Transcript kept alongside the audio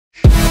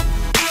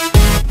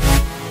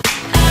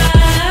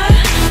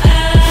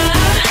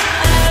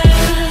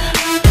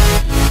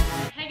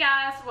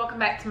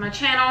back to my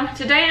channel.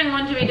 Today I'm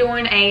going to be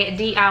doing a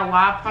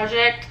DIY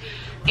project,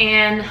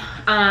 and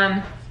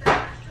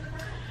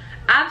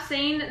I've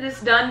seen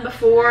this done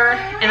before,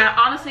 and I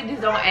honestly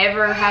just don't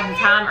ever have the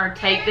time or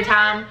take the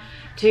time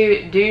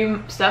to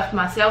do stuff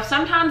myself.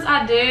 Sometimes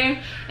I do,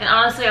 and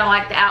honestly I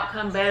like the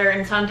outcome better,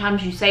 and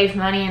sometimes you save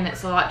money and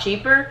it's a lot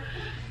cheaper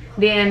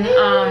than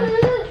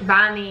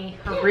buying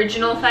the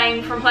original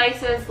thing from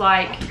places.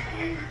 Like,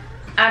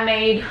 I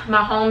made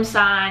my home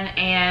sign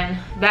and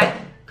that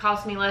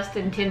cost me less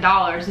than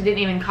 $10. It didn't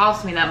even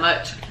cost me that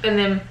much. And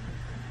then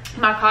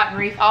my cotton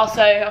reef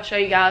also, I'll show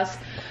you guys.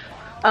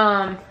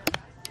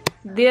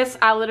 This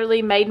I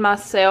literally made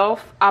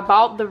myself. I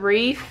bought the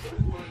reef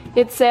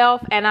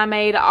itself, and I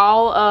made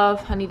all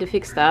of, I need to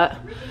fix that,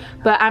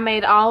 but I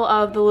made all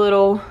of the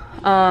little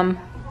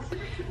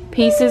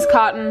pieces,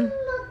 cotton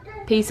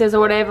pieces or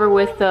whatever,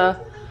 with the,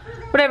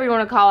 whatever you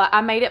want to call it. I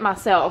made it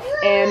myself,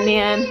 and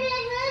then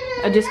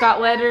I just got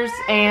letters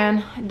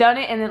and done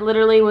it, and it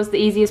literally was the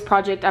easiest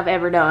project I've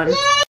ever done.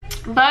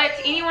 But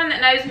anyone that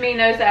knows me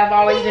knows that I've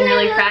always been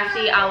really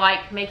crafty. I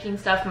like making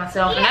stuff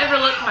myself, and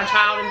overlook my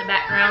child in the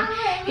background.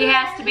 He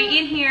has to be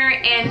in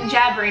here and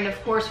jabbering,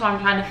 of course, while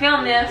I'm trying to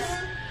film this.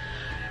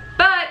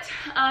 But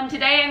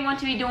today I'm going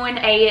to be doing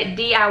a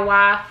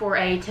DIY for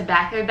a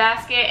tobacco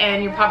basket,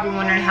 and you're probably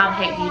wondering how the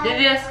heck do you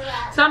do this.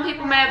 Some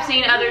people may have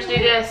seen others do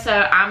this, so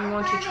I'm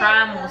going to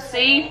try and we'll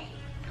see.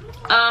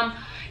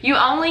 You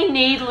only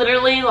need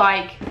literally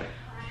like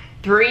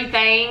 3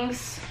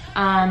 things.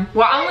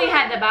 Well, I only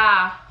had to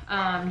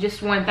buy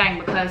just one thing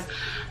because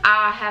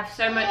I have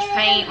so much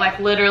paint. Like,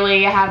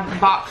 literally I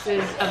have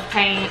boxes of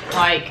paint.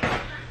 Like,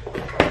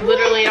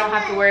 literally I don't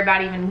have to worry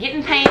about even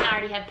getting paint. I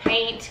already have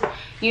paint.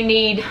 You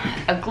need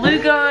a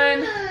glue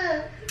gun.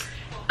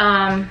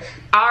 I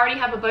already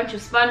have a bunch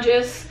of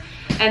sponges,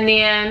 and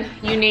then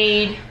you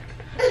need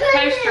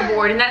poster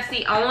board, and that's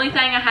the only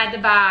thing I had to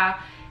buy.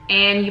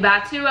 And you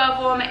buy 2 of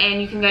them,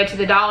 and you can go to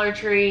the Dollar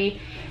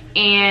Tree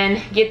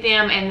and get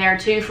them, and they're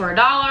 2 for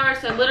 $1.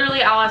 So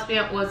literally all I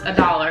spent was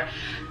 $1.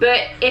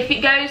 But if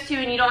it goes to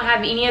and you don't have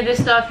any of this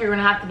stuff, you're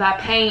gonna have to buy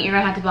paint, you're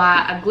gonna have to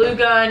buy a glue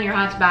gun, you're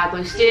gonna have to buy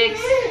glue sticks.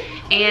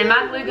 And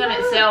my glue gun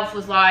itself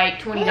was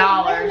like $20.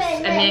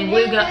 And then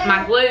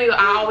my glue,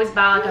 I always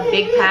buy like a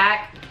big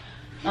pack.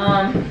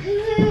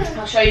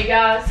 I'll show you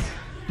guys.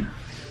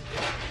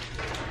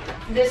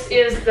 This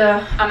is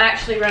the, I'm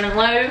actually running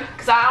low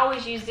because I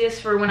always use this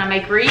for when I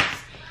make wreaths.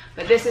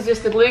 But this is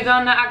just the glue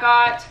gun that I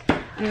got.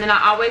 And then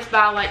I always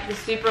buy like the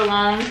super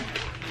long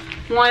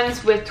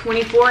ones with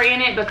 24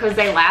 in it because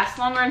they last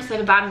longer instead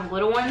of buying the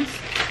little ones.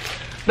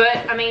 But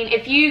I mean,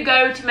 if you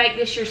go to make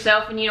this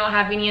yourself and you don't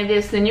have any of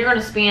this, then you're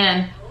gonna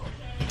spend,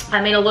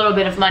 I mean, a little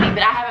bit of money.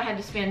 But I haven't had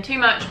to spend too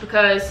much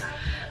because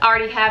I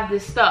already have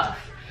this stuff.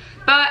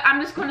 But I'm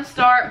just gonna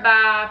start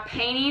by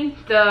painting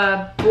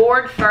the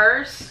board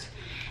first.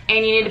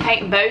 And you need to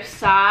paint both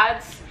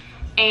sides.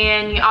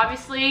 And you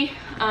obviously,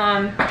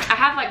 I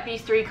have like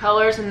these 3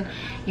 colors, and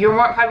you're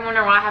probably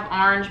wondering why I have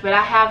orange, but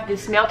I have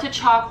this melted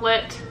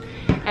chocolate,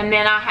 and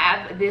then I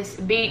have this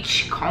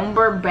beach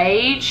comber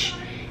beige,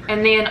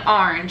 and then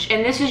orange.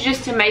 And this is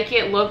just to make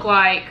it look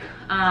like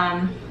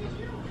how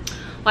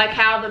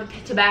the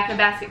tobacco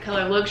basket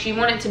color looks. You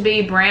want it to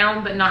be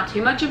brown, but not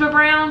too much of a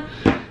brown.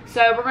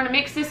 So we're gonna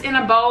mix this in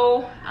a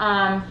bowl,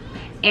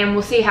 and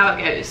we'll see how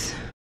it goes.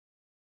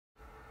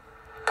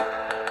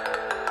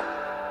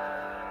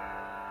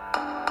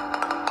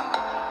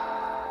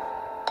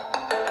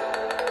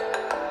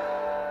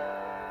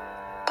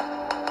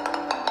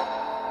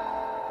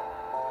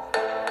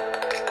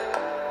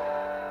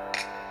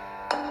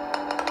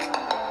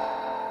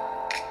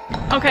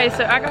 Okay,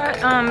 so I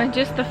got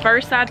just the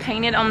first side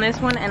painted on this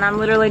one, and I'm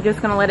literally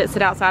just gonna let it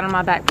sit outside on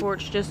my back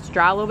porch just to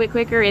dry a little bit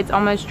quicker. It's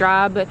almost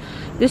dry, but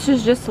this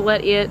is just to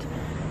let it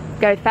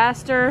go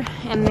faster.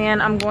 And then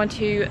I'm going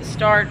to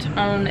start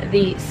on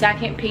the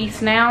second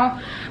piece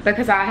now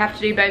because I have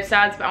to do both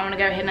sides, but I want to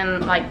go ahead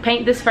and like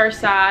paint this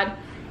first side,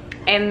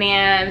 and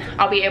then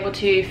I'll be able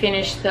to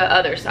finish the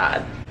other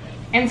side.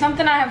 And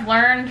something I have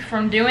learned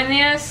from doing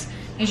this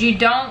is you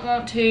don't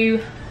want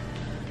to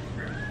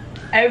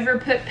over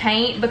put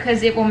paint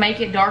because it will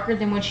make it darker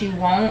than what you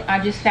want. I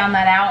just found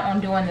that out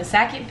on doing the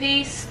second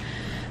piece.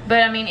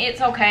 But I mean, it's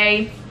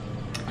okay.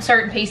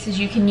 Certain pieces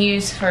you can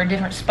use for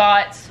different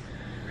spots,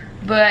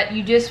 but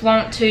you just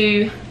want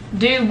to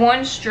do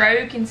one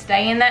stroke and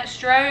stay in that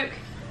stroke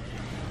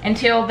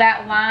until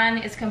that line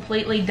is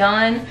completely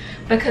done,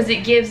 because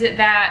it gives it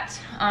that,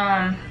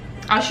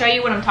 I'll show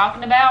you what I'm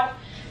talking about,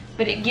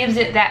 but it gives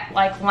it that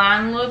like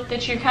line look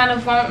that you're kind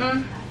of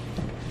wanting.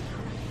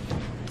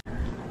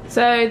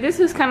 So this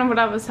is kind of what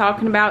I was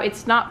talking about.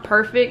 It's not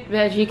perfect, but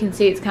as you can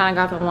see, it's kind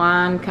of got the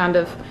line kind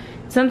of,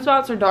 some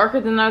spots are darker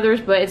than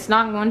others, but it's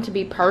not going to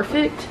be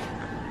perfect.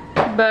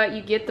 But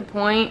you get the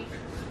point.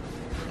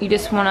 You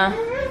just want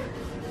to,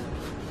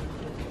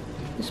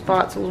 the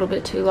spot's a little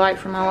bit too light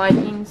for my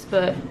likings,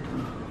 but.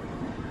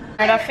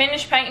 Alright, I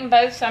finished painting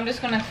both, so I'm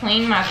just going to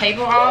clean my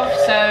table off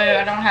so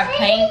I don't have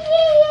paint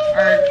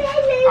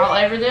or all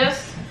over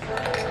this.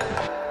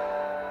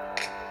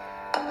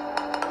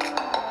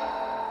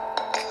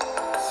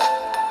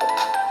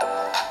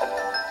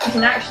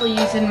 can actually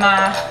use in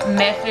my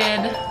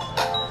method,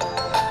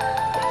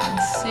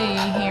 let's see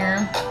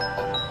here,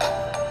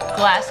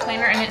 glass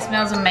cleaner, and it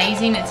smells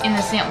amazing. It's in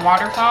the scent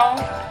Waterfall.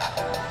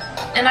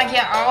 And I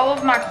get all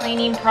of my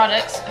cleaning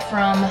products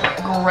from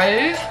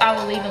Grove. I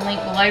will leave a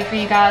link below for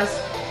you guys.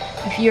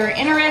 If you're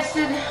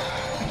interested,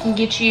 I can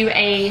get you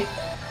a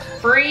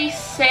free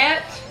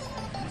set.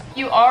 If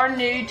you are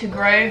new to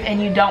Grove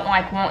and you don't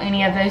want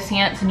any of those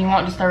scents and you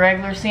want just a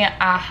regular scent,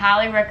 I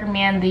highly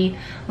recommend the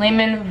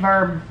Lemon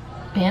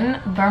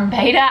Verbena.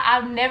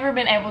 I've never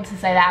been able to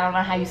say that. I don't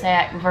know how you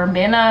say it.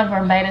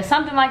 Verbena,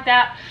 something like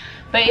that.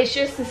 But it's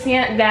just the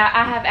scent that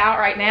I have out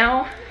right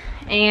now.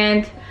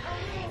 And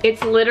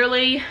it's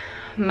literally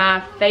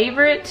my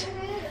favorite.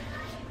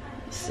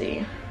 Let's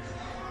see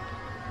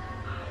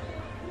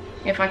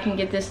if I can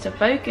get this to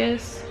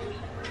focus.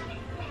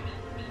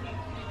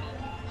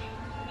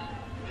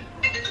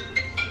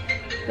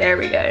 There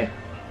we go.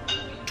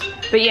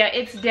 But yeah,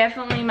 it's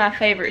definitely my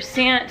favorite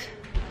scent,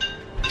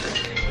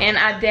 and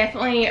I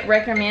definitely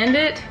recommend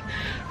it.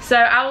 So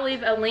I will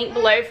leave a link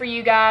below for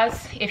you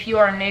guys if you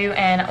are new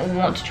and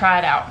want to try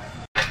it out.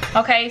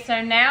 Okay,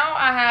 so now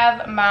I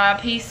have my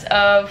piece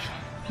of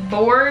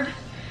board,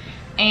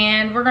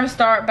 and we're gonna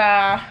start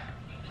by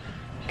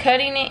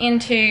cutting it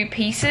into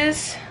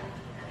pieces.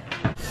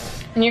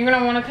 And you're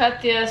gonna wanna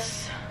cut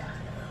this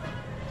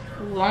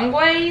long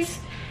ways.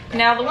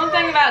 Now the one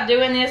thing about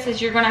doing this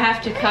is you're gonna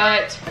have to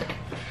cut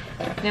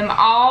them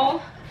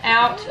all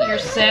out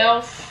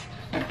yourself.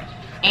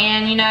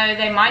 And you know,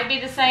 they might be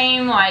the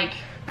same like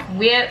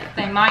width,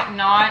 they might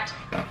not.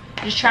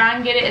 Just try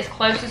and get it as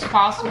close as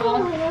possible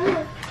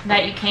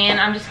that you can.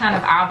 I'm just kind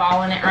of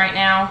eyeballing it right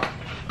now.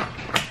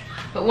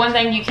 But one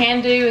thing you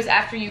can do is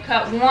after you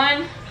cut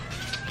one,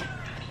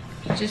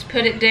 just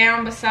put it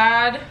down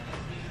beside,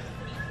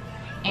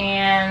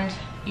 and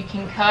you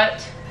can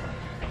cut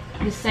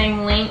the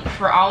same length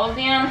for all of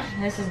them.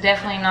 This is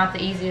definitely not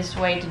the easiest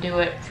way to do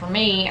it for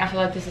me. I feel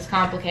like this is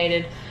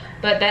complicated,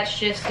 but that's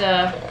just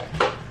an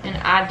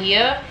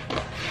idea,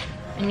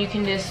 and you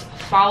can just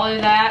follow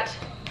that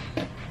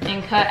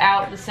and cut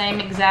out the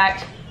same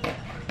exact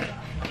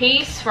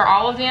piece for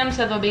all of them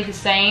so they'll be the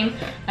same.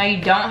 Now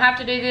you don't have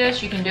to do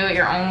this, you can do it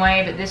your own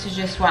way, but this is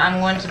just what I'm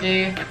going to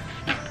do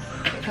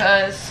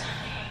because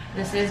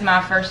this is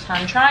my first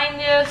time trying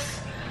this.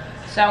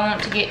 So I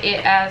want to get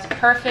it as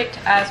perfect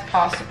as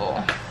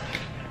possible.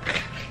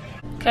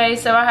 Okay,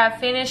 so I have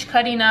finished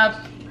cutting up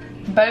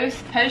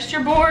both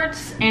poster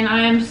boards, and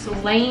I am just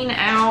laying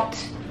out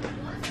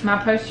my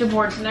poster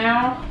boards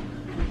now.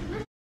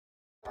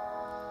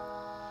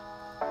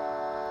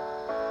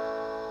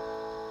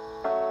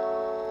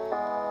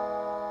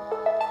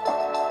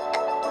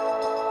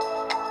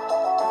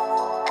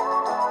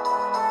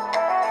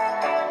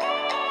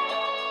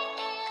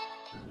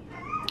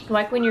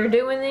 Like when you're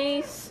doing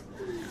these,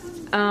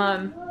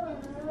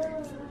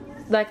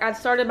 like I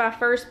started my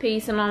first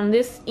piece, and on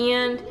this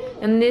end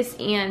and this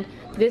end,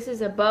 this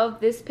is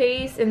above this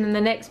piece, and then the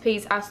next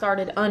piece I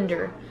started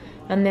under,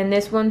 and then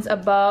this one's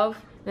above,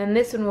 and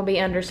this one will be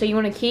under. So you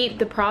want to keep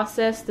the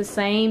process the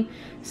same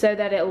so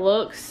that it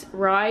looks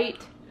right,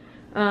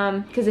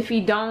 because if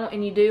you don't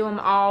and you do them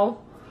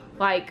all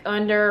like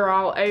under or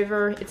all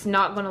over, it's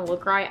not going to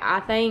look right, I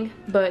think.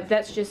 But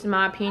that's just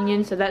my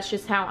opinion, so that's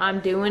just how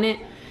I'm doing it.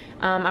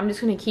 I'm just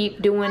going to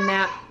keep doing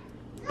that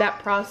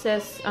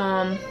process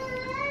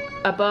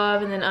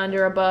above and then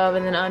under, above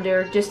and then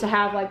under, just to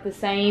have like the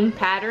same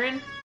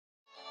pattern.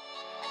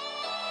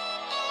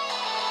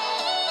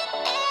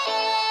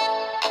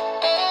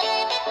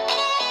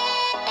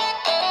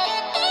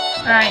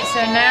 Alright, so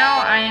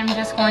now I am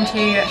just going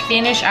to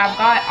finish. I've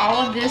got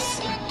all of this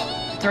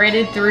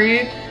threaded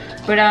through,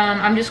 but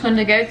I'm just going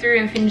to go through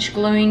and finish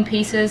gluing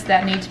pieces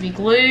that need to be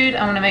glued.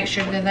 I want to make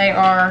sure that they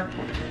are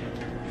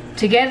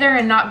together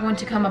and not going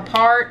to come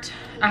apart.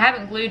 I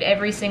haven't glued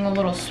every single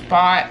little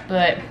spot,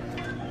 but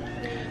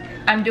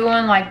I'm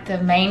doing like the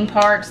main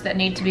parts that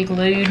need to be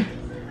glued.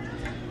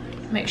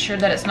 Make sure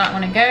that it's not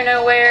going to go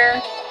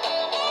nowhere.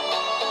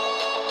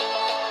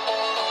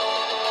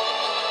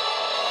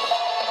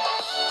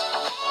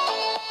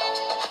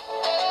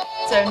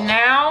 So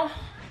now,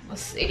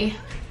 let's see,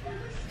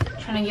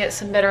 trying to get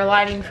some better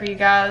lighting for you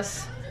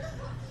guys.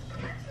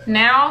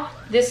 Now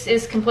this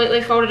is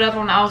completely folded up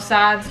on all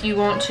sides. You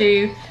want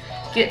to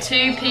get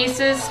two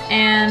pieces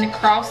and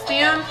cross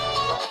them.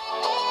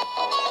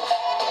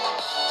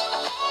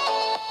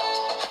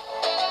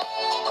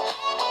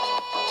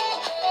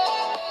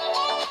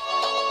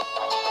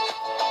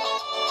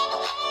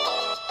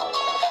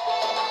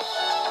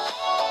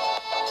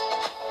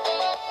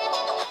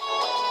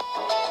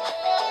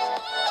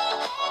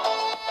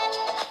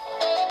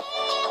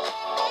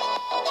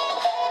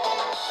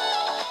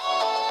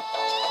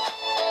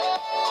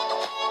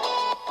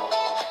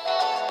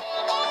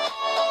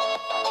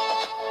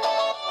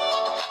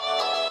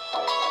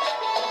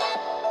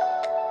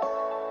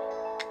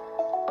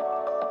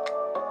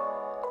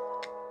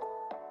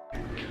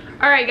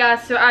 Alright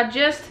guys, so I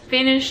just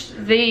finished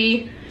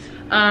the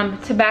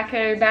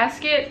tobacco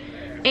basket,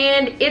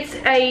 and it's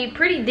a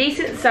pretty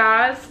decent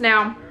size.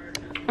 Now,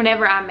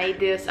 whenever I made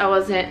this, I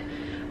wasn't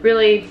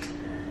really,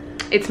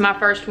 it's my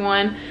first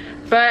one,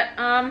 but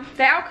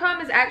the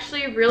outcome is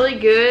actually really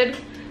good.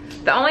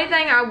 The only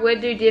thing I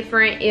would do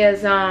different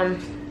is I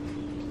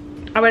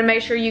would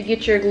make sure you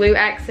get your glue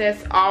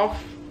access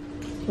off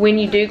when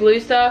you do glue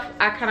stuff.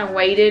 I kind of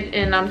waited,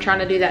 and I'm trying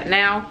to do that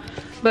now.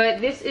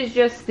 But this is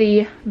just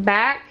the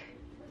back,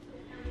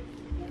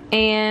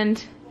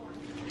 and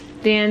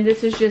then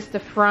this is just the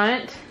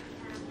front.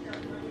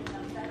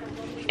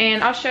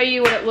 And I'll show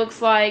you what it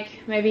looks like,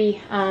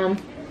 maybe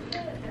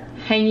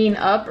hanging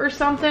up or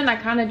something. I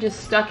kind of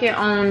just stuck it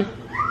on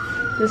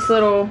this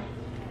little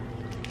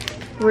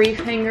reef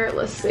hanger.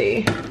 Let's see,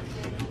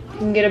 you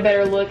can get a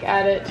better look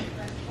at it.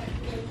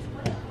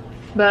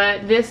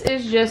 But this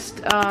is just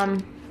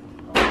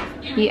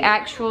the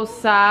actual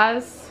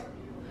size.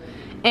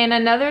 And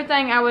another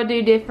thing I would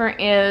do different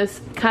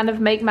is kind of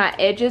make my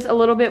edges a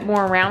little bit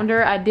more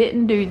rounder. I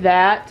didn't do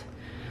that,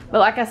 but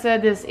like I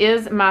said, this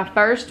is my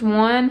first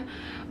one.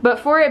 But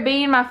for it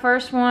being my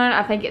first one,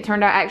 I think it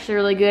turned out actually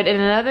really good.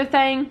 And another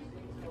thing,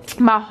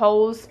 my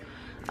holes,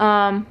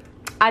 I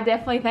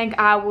definitely think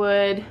I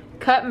would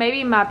cut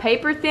maybe my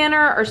paper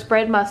thinner or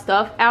spread my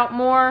stuff out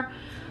more.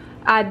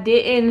 I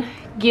didn't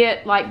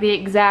get like the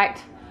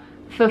exact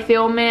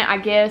fulfillment, I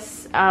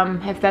guess,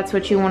 if that's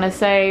what you want to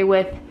say,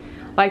 with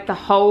like the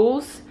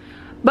holes.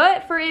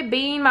 But for it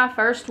being my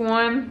first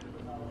one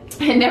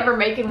and never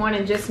making one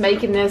and just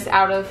making this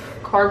out of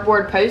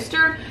cardboard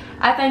poster,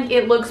 I think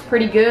it looks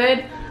pretty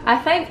good. I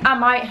think I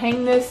might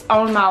hang this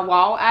on my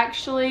wall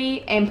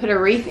actually and put a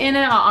wreath in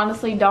it. I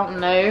honestly don't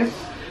know,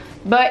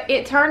 but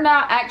it turned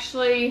out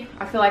actually,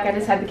 I feel like I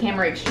just had the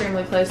camera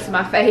extremely close to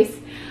my face,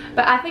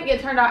 but I think it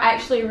turned out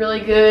actually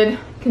really good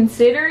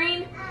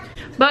considering.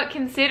 But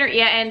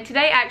yeah, and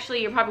today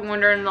actually you're probably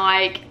wondering,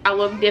 like, I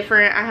look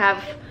different, I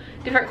have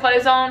different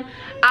clothes on.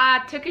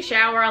 I took a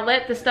shower, I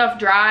let the stuff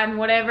dry and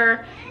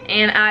whatever,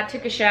 and I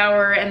took a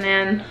shower, and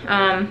then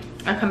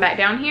I come back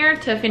down here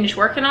to finish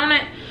working on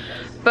it.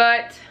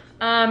 But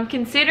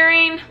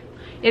considering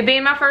it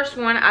being my first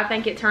one, I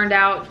think it turned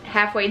out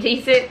halfway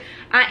decent.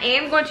 I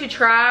am going to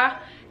try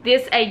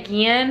this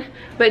again,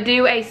 but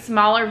do a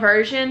smaller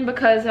version,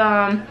 because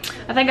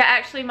I think I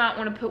actually might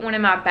want to put one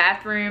in my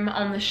bathroom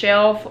on the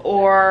shelf,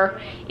 or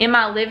in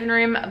my living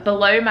room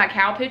below my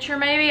cow picture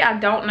maybe. I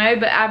don't know,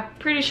 but I'm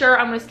pretty sure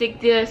I'm going to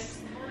stick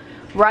this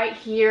right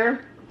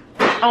here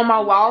on my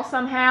wall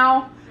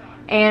somehow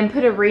and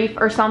put a wreath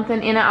or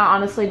something in it. I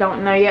honestly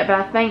don't know yet, but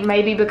I think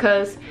maybe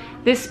because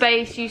this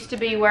space used to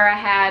be where I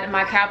had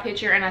my cow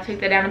picture, and I took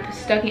that down and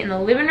stuck it in the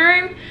living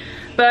room.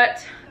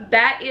 But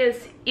that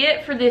is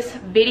it for this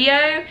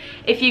video.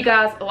 If you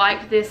guys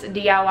liked this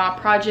DIY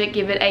project,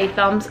 give it a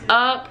thumbs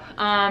up.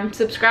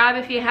 Subscribe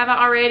if you haven't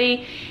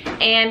already,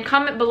 and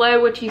comment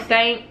below what you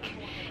think.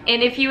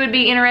 And if you would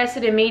be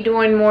interested in me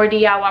doing more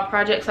DIY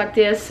projects like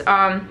this,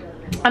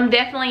 I'm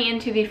definitely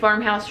into the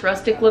farmhouse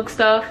rustic look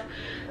stuff.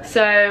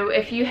 So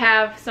if you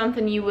have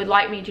something you would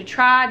like me to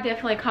try,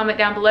 definitely comment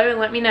down below and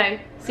let me know.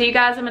 See you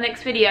guys in my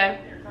next video.